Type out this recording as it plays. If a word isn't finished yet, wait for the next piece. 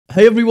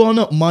Hey everyone,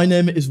 my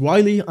name is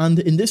Riley, and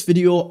in this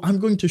video, I'm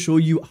going to show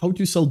you how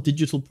to sell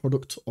digital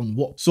products on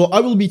Whop. So I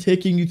will be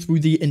taking you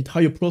through the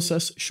entire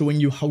process, showing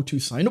you how to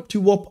sign up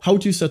to Whop, how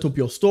to set up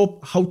your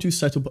store, how to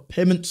set up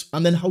payments,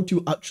 and then how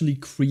to actually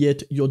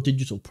create your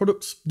digital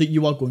products that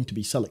you are going to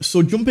be selling.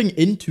 So jumping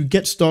in to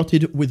get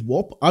started with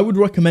Whop, I would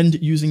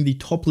recommend using the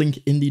top link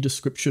in the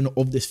description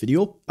of this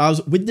video, as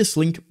with this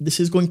link, this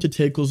is going to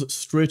take us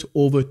straight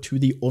over to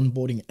the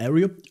onboarding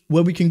area,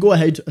 where we can go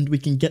ahead and we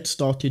can get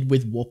started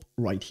with Whop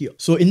right here.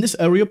 So in this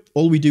area,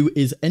 all we do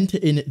is enter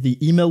in the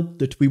email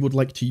that we would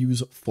like to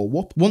use for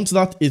Whop. Once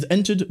that is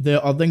entered, they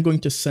are then going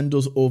to send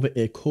us over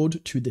a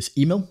code to this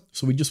email.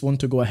 So we just want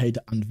to go ahead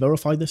and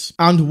verify this.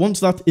 And once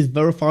that is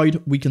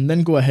verified, we can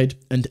then go ahead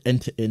and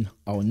enter in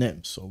our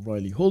name. So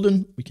Riley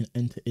Holden, we can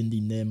enter in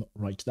the name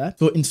right there.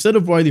 So instead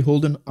of Riley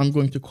Holden, I'm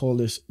going to call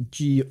this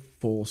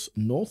GeForce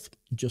North,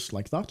 just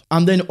like that.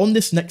 And then on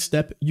this next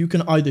step, you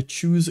can either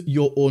choose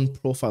your own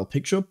profile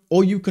picture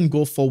or you can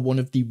go for one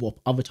of the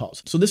Whop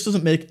avatars. So this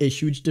doesn't make a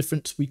huge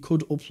difference. We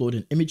could upload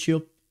an image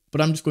here,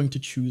 but I'm just going to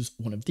choose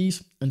one of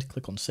these and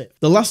click on save.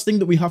 The last thing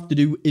that we have to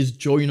do is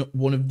join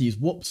one of these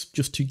Whops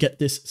just to get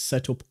this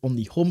set up on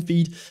the home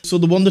feed. So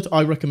the one that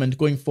I recommend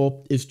going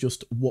for is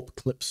just Whop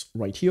clips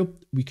right here.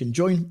 We can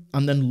join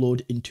and then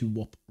load into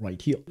Whop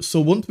right here. So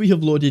once we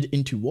have loaded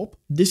into Whop,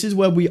 this is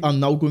where we are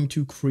now going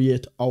to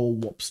create our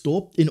Whop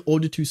store in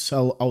order to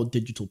sell our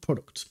digital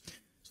products.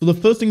 So the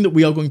first thing that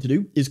we are going to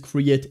do is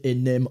create a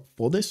name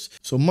for this.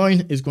 So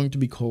mine is going to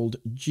be called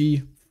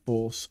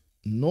GeForce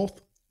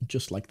North,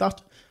 just like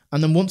that.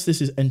 And then once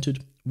this is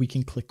entered, we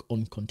can click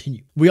on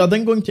continue. We are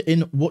then going to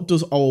in what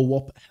does our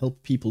Whop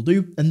help people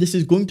do? And this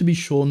is going to be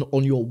shown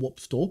on your Whop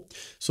store.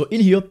 So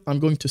in here, I'm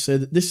going to say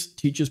that this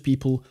teaches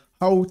people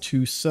how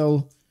to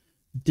sell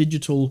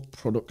digital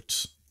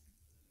products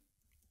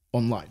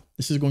online.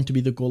 This is going to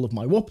be the goal of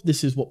my Whop.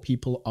 This is what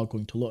people are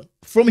going to learn.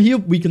 From here,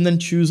 we can then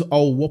choose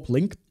our Whop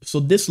link. So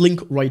this link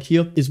right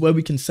here is where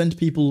we can send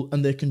people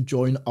and they can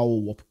join our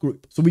Whop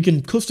group. So we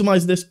can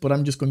customize this, but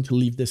I'm just going to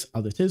leave this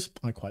as it is.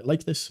 I quite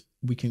like this.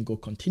 We can go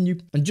continue.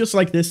 And just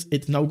like this,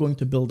 it's now going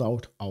to build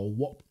out our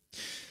Whop.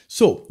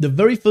 So the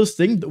very first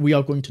thing that we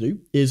are going to do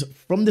is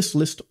from this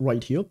list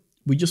right here,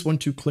 we just want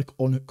to click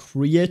on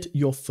create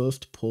your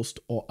first post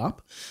or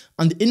app.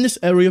 And in this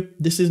area,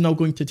 this is now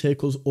going to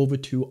take us over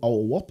to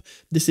our Whop.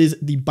 This is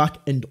the back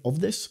end of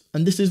this.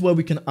 And this is where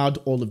we can add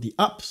all of the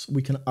apps.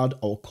 We can add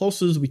our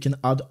courses. We can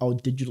add our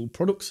digital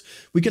products.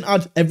 We can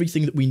add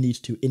everything that we need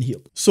to in here.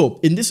 So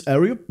in this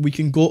area, we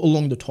can go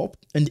along the top,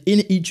 and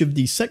in each of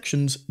these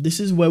sections, this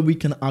is where we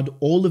can add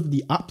all of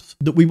the apps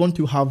that we want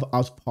to have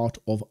as part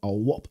of our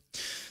Whop.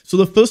 So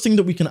the first thing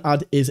that we can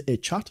add is a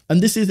chat,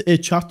 and this is a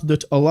chat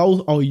that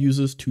allows our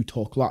users to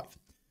talk live.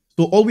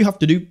 So all we have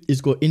to do is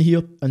go in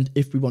here, and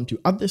if we want to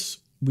add this,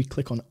 we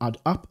click on add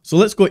app. So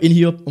let's go in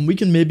here and we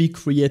can maybe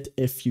create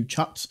a few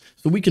chats.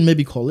 So we can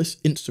maybe call this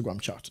Instagram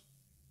chat.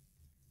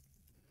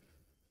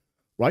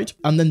 Right?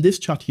 And then this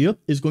chat here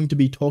is going to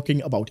be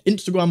talking about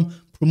Instagram,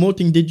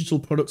 promoting digital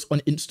products on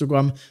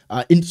Instagram,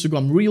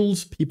 Instagram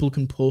Reels, people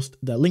can post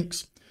their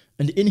links.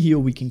 And in here,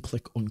 we can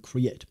click on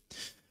create.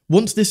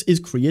 Once this is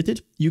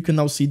created, you can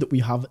now see that we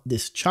have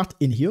this chat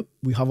in here.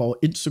 We have our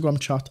Instagram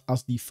chat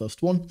as the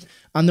first one.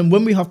 And then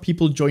when we have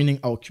people joining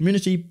our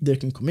community, they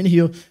can come in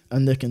here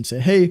and they can say,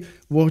 hey,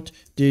 what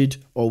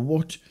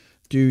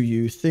do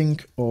you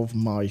think of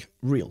my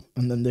reel?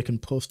 And then they can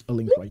post a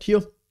link right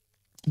here.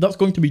 That's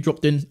going to be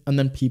dropped in and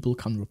then people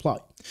can reply.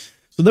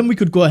 So then we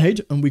could go ahead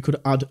and we could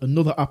add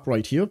another app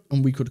right here,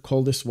 and we could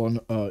call this one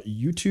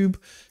YouTube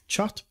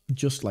chat,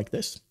 just like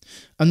this.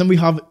 And then we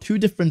have two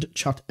different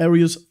chat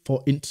areas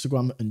for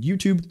Instagram and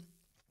YouTube,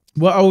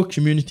 where our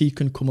community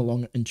can come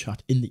along and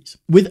chat in these.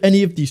 With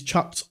any of these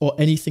chats or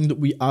anything that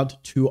we add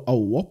to our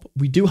Whop,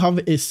 we do have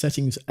a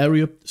settings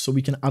area, so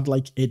we can add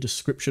like a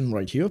description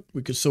right here.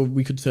 We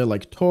could say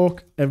like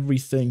talk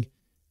everything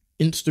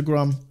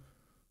Instagram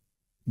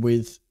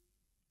with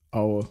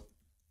our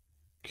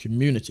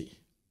community.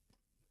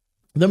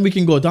 Then we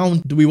can go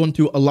down. Do we want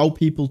to allow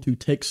people to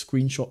take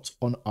screenshots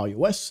on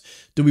iOS?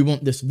 Do we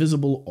want this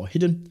visible or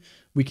hidden?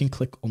 We can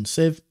click on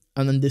save,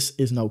 and then this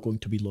is now going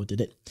to be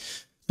loaded in.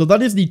 So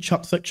that is the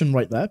chat section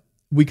right there.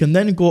 We can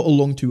then go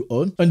along to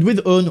earn, and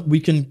with earn, we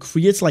can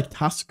create like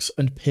tasks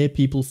and pay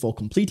people for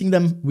completing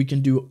them. We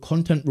can do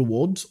content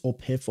rewards or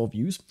pay for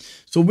views.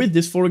 So with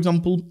this, for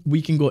example,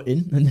 we can go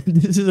in, and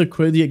this is a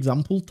crazy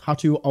example,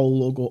 tattoo our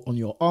logo on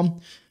your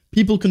arm.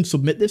 People can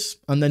submit this,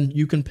 and then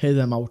you can pay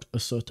them out a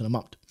certain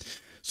amount.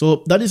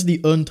 So that is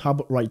the Earn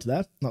tab right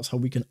there. That's how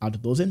we can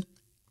add those in.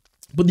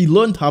 But the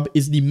Learn tab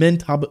is the main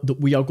tab that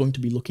we are going to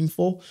be looking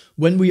for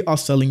when we are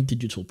selling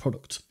digital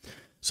products.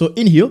 So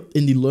in here,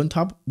 in the Learn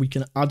tab, we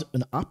can add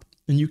an app,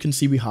 and you can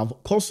see we have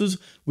courses,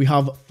 we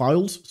have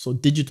files, so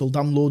digital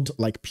downloads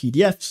like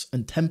PDFs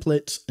and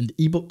templates and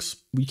ebooks.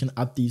 We can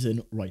add these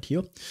in right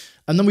here.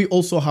 And then we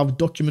also have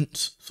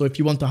documents. So if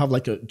you want to have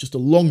like just a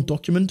long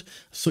document,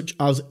 such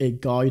as a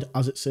guide,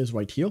 as it says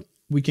right here,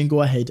 we can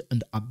go ahead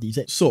and add these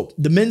in. So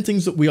the main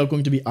things that we are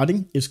going to be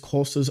adding is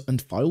courses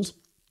and files.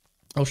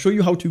 I'll show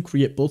you how to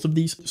create both of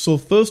these. So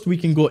first we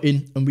can go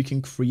in and we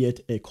can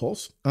create a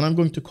course, and I'm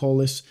going to call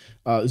this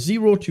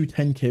 0 to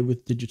 10K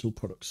with digital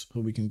products. So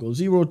we can go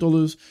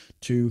 $0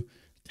 to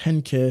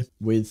 10K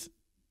with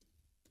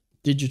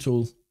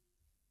digital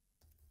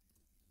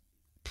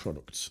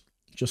products,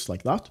 just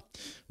like that.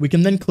 We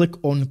can then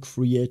click on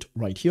create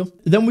right here.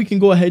 Then we can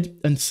go ahead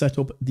and set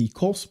up the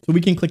course. So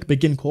we can click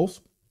begin course,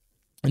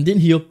 and in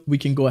here we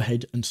can go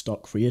ahead and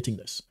start creating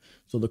this.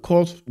 So the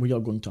course, we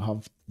are going to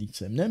have the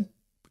same name.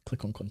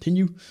 Click on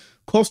continue.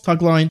 Course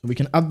tagline, we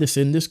can add this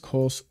in. This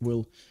course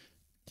will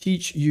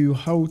teach you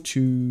how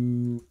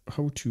to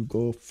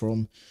go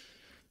from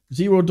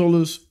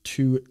 $0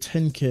 to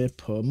 10K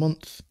per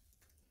month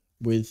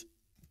with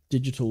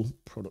digital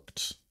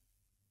products.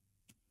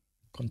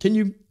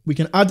 Continue. We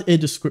can add a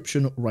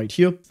description right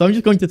here. So I'm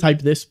just going to type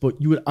this,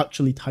 but you would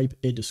actually type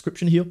a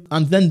description here,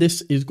 and then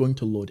this is going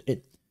to load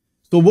in.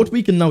 So what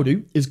we can now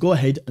do is go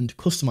ahead and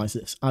customize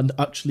this and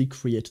actually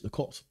create the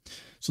course.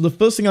 So the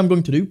first thing I'm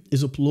going to do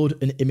is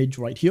upload an image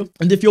right here.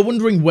 And if you're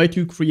wondering where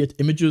to create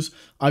images,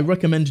 I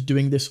recommend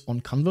doing this on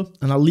Canva,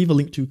 and I'll leave a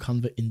link to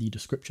Canva in the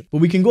description.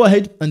 But we can go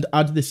ahead and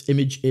add this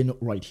image in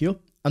right here,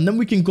 and then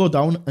we can go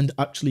down and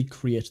actually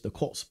create the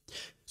course.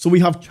 So we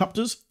have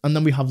chapters, and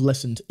then we have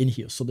lessons in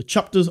here. So the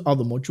chapters are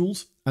the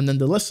modules, and then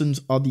the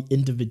lessons are the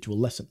individual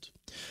lessons.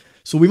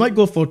 So we might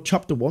go for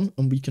chapter 1,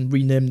 and we can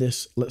rename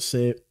this, let's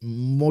say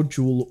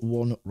module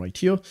 1 right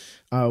here.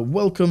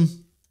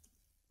 Welcome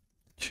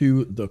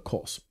to the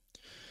course.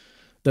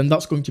 Then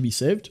that's going to be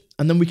saved.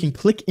 And then we can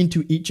click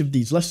into each of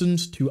these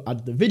lessons to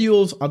add the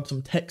videos, add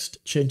some text,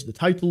 change the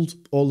titles,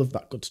 all of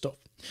that good stuff.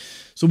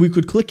 So we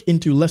could click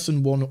into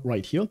lesson 1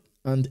 right here.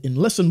 And in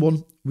lesson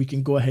 1, we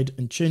can go ahead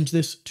and change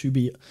this to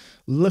be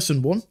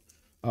lesson 1,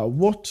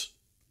 what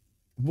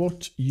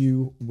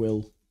you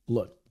will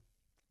learn.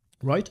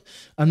 Right,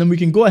 and then we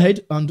can go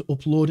ahead and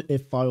upload a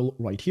file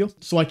right here.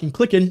 So I can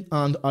click in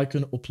and I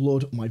can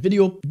upload my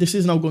video. This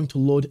is now going to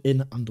load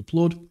in and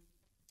upload.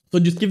 So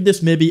just give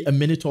this maybe a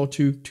minute or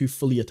two to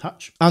fully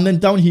attach. And then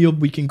down here,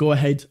 we can go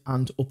ahead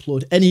and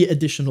upload any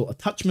additional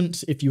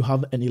attachments. If you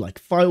have any like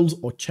files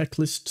or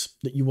checklists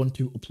that you want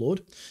to upload,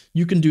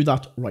 you can do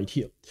that right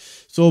here.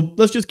 So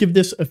let's just give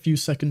this a few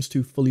seconds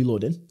to fully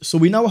load in. So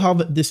we now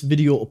have this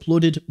video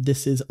uploaded.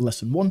 This is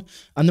lesson 1.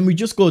 And then we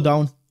just go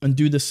down and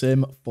do the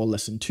same for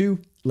lesson 2,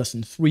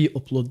 lesson 3,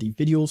 upload the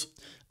videos,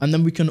 and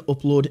then we can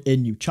upload a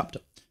new chapter.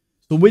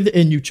 So with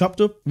a new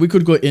chapter, we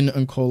could go in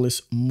and call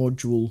this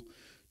module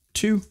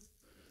 2,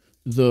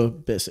 the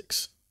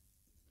basics,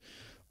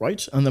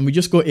 right? And then we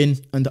just go in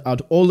and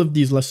add all of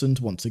these lessons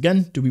once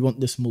again. Do we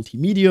want this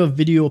multimedia,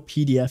 video,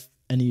 PDF,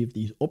 any of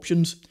these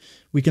options?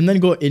 We can then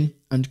go in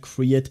and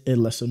create a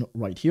lesson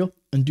right here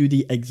and do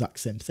the exact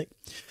same thing.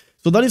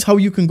 So that is how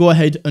you can go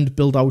ahead and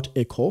build out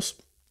a course.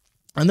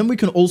 And then we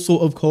can also,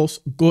 of course,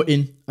 go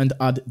in and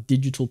add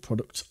digital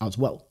products as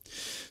well.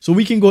 So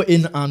we can go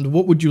in and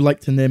what would you like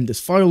to name this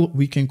file?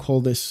 We can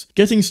call this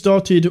Getting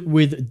Started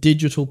with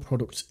Digital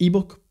Products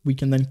ebook. We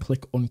can then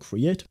click on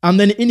create. And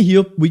then in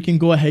here, we can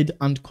go ahead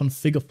and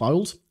configure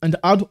files and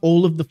add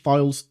all of the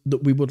files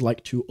that we would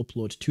like to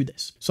upload to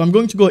this. So I'm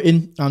going to go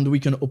in and we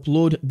can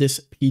upload this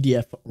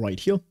PDF right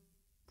here.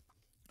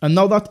 And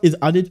now that is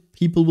added,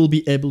 people will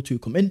be able to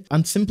come in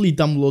and simply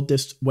download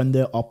this when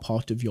they are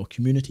part of your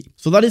community.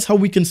 So that is how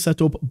we can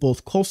set up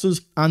both courses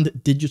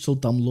and digital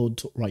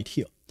downloads right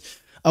here.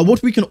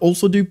 What we can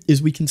also do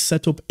is we can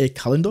set up a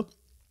calendar.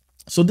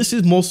 So this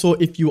is more so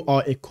if you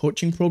are a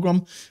coaching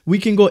program, we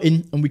can go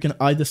in and we can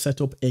either set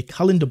up a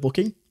calendar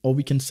booking or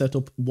we can set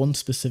up one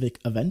specific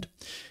event.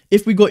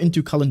 If we go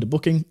into calendar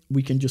booking,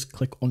 we can just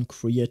click on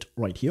create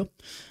right here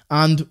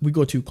and we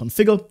go to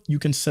configure. You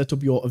can set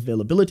up your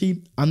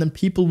availability and then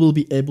people will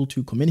be able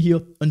to come in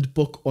here and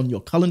book on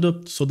your calendar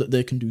so that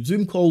they can do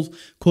Zoom calls,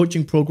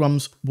 coaching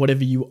programs,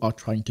 whatever you are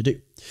trying to do.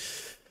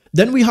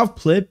 Then we have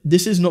play.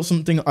 This is not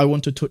something I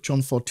want to touch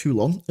on for too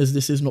long as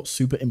this is not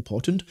super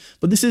important,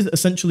 but this is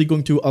essentially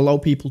going to allow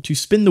people to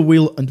spin the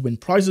wheel and win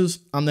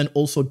prizes and then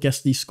also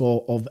guess the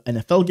score of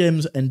NFL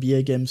games,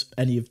 NBA games,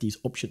 any of these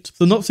options.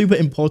 So not super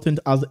important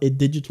as a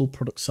digital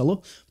product seller,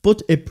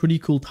 but a pretty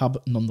cool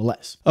tab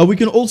nonetheless. We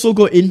can also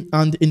go in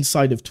and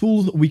inside of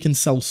tools, we can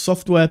sell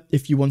software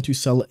if you want to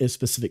sell a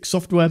specific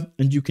software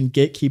and you can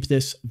gatekeep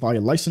this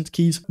via license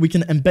keys. We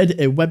can embed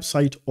a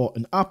website or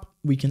an app.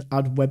 We can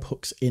add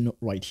webhooks in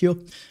right here.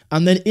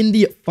 And then in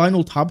the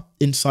final tab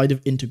inside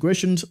of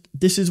integrations,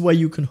 this is where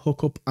you can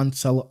hook up and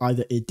sell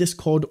either a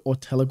Discord or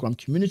Telegram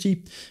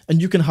community,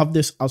 and you can have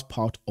this as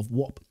part of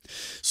Whop.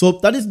 So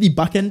that is the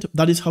backend.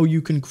 That is how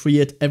you can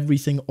create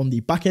everything on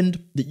the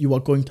backend that you are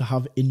going to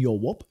have in your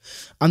Whop.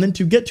 And then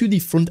to get to the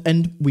front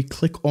end, we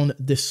click on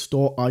this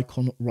store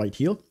icon right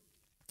here.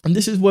 And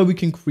this is where we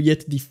can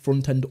create the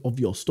front end of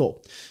your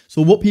store.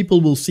 So what people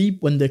will see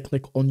when they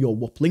click on your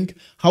Whop link,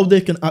 how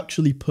they can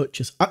actually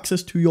purchase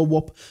access to your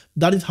Whop,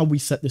 that is how we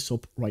set this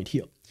up right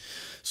here.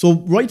 So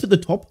right at the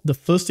top, the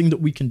first thing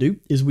that we can do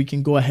is we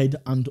can go ahead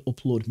and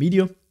upload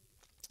media.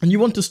 And you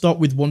want to start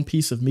with one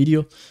piece of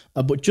media,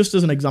 but just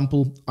as an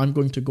example, I'm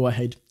going to go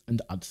ahead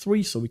and add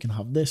 3. So we can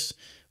have this,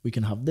 we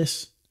can have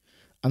this.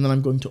 And then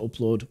I'm going to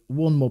upload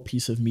one more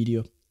piece of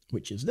media,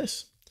 which is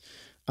this.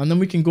 And then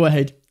we can go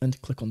ahead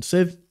and click on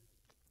save.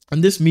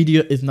 And this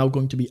media is now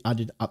going to be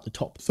added at the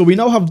top. So we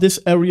now have this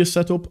area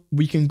set up.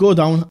 We can go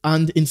down,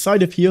 and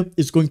inside of here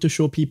is going to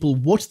show people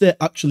what they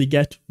actually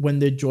get when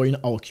they join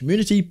our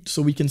community.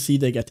 So we can see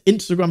they get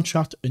Instagram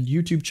chat and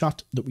YouTube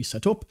chat that we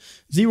set up,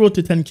 0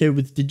 to 10K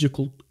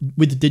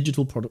with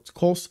digital products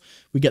course.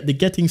 We get the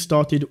getting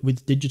started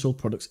with digital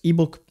products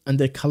ebook and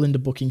their calendar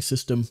booking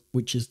system,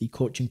 which is the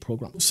coaching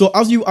program. So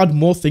as you add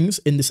more things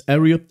in this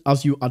area,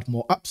 as you add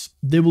more apps,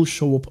 they will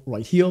show up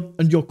right here,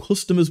 and your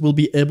customers will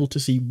be able to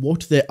see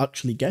what they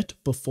actually get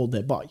before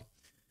they buy.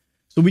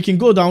 So we can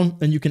go down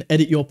and you can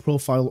edit your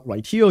profile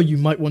right here. You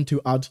might want to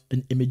add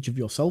an image of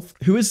yourself.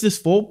 Who is this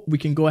for? We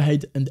can go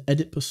ahead and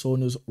edit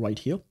personas right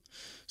here.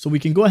 So we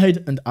can go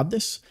ahead and add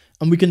this,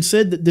 and we can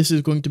say that this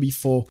is going to be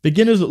for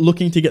beginners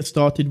looking to get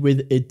started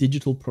with a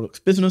digital products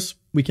business.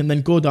 We can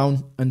then go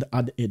down and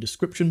add a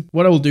description.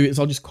 What I will do is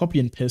I'll just copy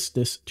and paste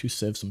this to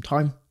save some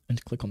time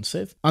and click on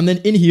save. And then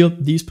in here,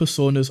 these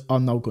personas are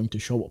now going to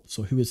show up.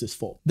 So who is this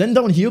for? Then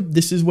down here,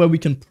 this is where we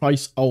can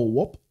price our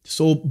Whop.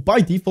 So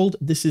by default,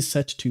 this is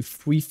set to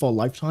free for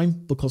lifetime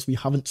because we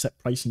haven't set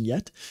pricing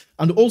yet.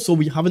 And also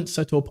we haven't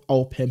set up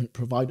our payment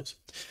providers.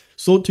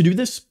 So to do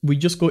this, we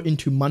just go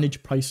into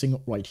manage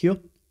pricing right here.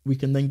 We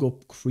can then go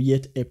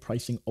create a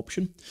pricing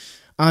option.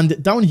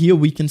 And down here,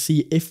 we can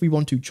see if we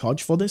want to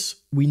charge for this,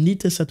 we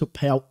need to set up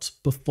payouts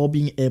before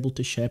being able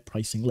to share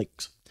pricing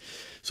links.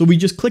 So we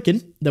just click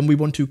in, then we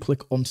want to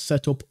click on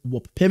set up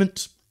Whop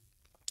payments,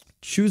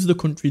 choose the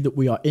country that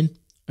we are in,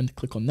 and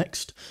click on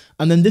next.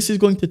 And then this is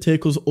going to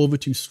take us over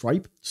to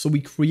Stripe. So we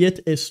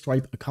create a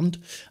Stripe account.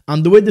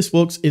 And the way this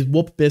works is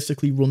Whop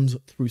basically runs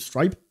through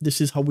Stripe.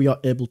 This is how we are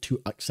able to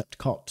accept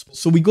cards.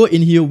 So we go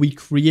in here, we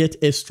create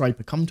a Stripe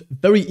account.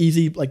 Very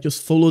easy, like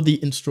just follow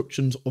the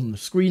instructions on the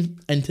screen,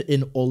 enter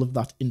in all of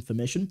that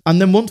information.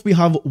 And then once we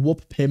have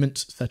Whop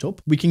payments set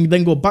up, we can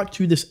then go back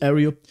to this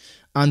area,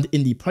 and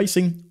in the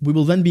pricing, we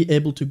will then be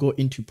able to go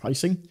into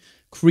pricing,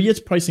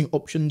 create pricing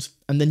options,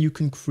 and then you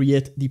can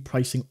create the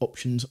pricing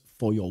options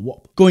for your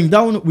Whop. Going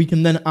down, we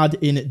can then add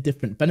in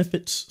different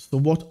benefits. So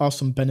what are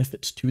some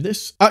benefits to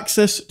this?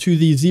 Access to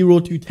the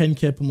 0 to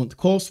 10K per month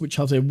course, which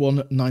has a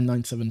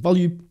 1997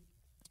 value.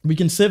 We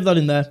can save that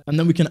in there, and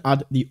then we can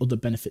add the other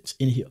benefits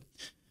in here.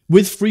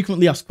 With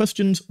frequently asked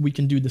questions, we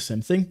can do the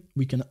same thing.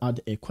 We can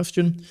add a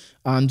question,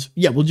 and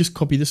yeah, we'll just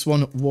copy this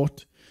one.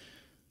 What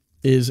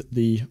is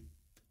the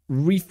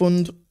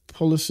refund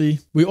policy?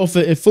 We offer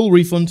a full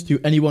refund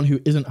to anyone who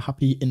isn't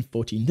happy in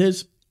 14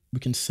 days. We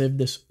can save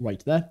this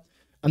right there.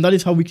 And that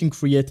is how we can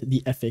create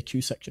the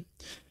FAQ section.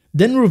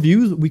 Then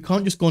reviews, we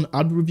can't just go and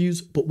add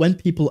reviews, but when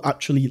people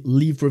actually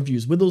leave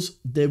reviews with us,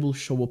 they will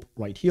show up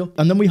right here.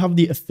 And then we have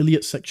the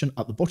affiliate section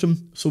at the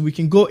bottom. So we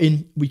can go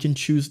in, we can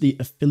choose the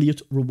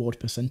affiliate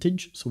reward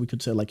percentage. So we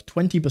could say like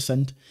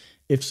 20%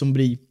 if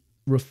somebody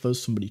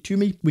refers somebody to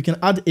me. We can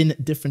add in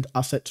different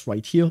assets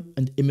right here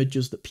and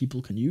images that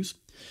people can use.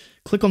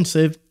 Click on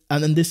save,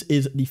 and then this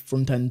is the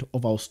front end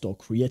of our store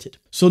created.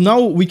 So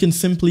now we can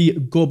simply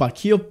go back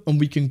here and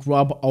we can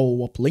grab our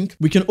Whop link.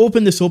 We can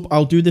open this up.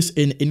 I'll do this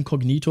in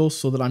incognito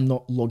so that I'm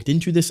not logged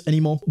into this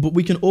anymore, but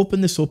we can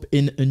open this up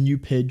in a new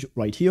page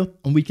right here,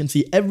 and we can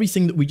see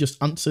everything that we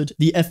just answered.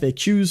 The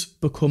FAQs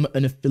become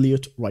an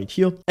affiliate right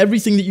here.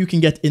 Everything that you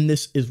can get in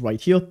this is right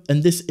here,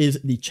 and this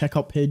is the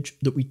checkout page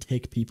that we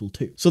take people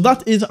to. So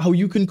that is how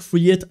you can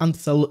create and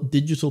sell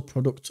digital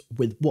products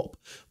with Whop.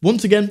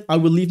 Once again, I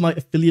will leave my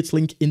affiliates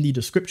link in the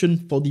description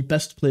for the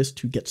best place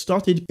to get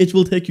started. It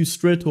will take you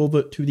straight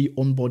over to the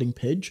onboarding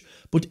page.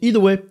 But either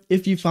way,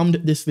 if you found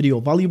this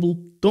video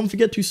valuable, don't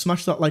forget to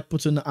smash that like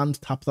button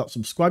and tap that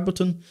subscribe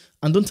button.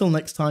 And until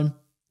next time,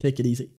 take it easy.